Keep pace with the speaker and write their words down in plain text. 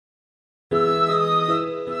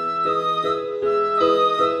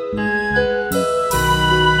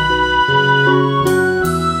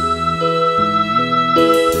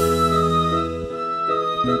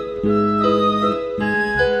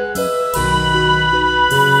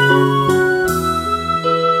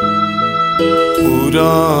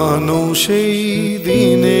পুরানো সেই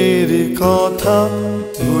দিনের কথা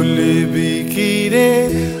ভুলবি কি রে?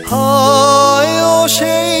 হায় ও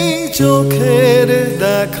সেই চোখের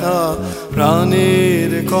দেখা,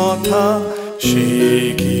 প্রাণের কথা সে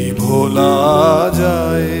কি ভোলা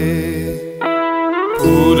যায়?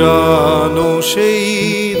 পুরানো সেই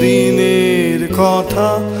দিনের কথা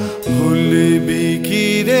ভুলবি কি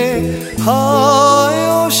রে? হায়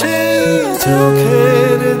ও সেই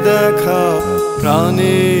চোখের দেখা,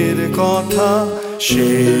 প্রাণের কথা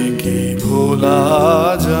সে কি ভোলা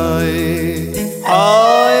যায়?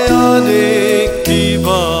 আয় আরে কি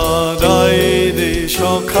বাদায় রে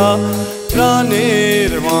সখা,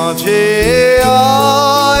 প্রাণের মাঝে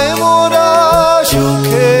আয় মোরা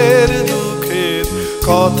সুখের দুঃখের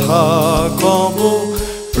কথা কব,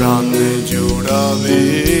 প্রাণ জুড়াবে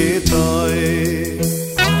তাই।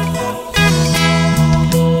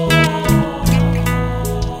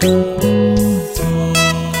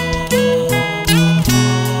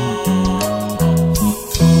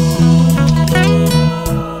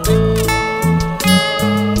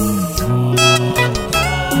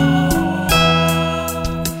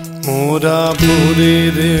 মোরা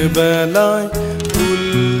ভোরের বেলায় ফুল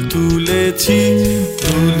তুলেছি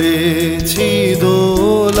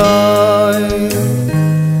দোলায়,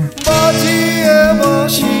 বাজিয়ে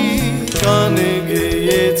বাঁশি গানে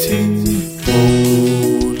গেয়েছি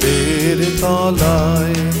ফুলের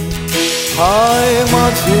তলায়। হায়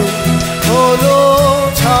মাঝে হলো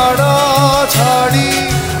ছাড়া ছাড়ি,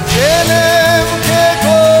 এলেম কে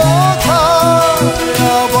কোথা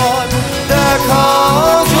আবার দেখা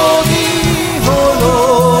যদি হলো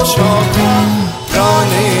সখা,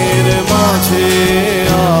 প্রাণের মাঝে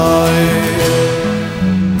আয়।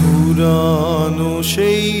 পুরানো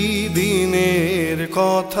সেই দিনের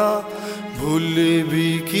কথা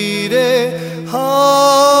ভুলবি কি রে?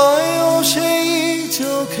 হায় ও সেই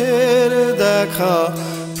চোখের দেখা,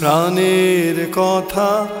 প্রাণের কথা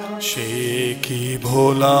সে কি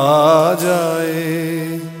ভোলা যায়?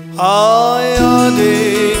 আয় আরে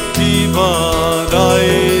কি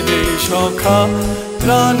বাদায় রে সখা,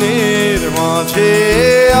 প্রাণের মাঝে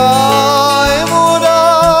আয় মোরা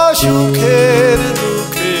সুখের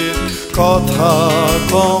দুঃখের কথা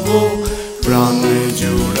কব, প্রাণ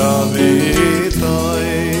জুড়াবে তাই।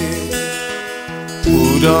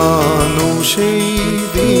 পুরানো সেই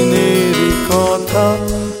দিনের কথা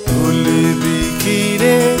ভুলবি কি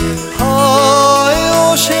রে? হায় ও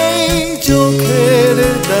সেই চোখের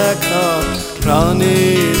দেখা,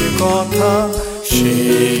 প্রাণের কথা সে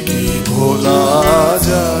কি ভোলা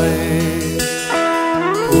যায়?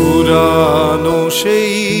 পুরানো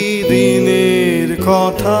সেই দিনের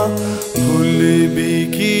কথা ভুলবি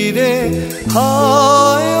কি রে?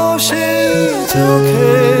 হায় ও সেই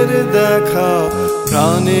চোখের দেখা,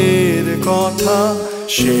 প্রাণের কথা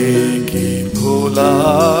সে কি ভোলা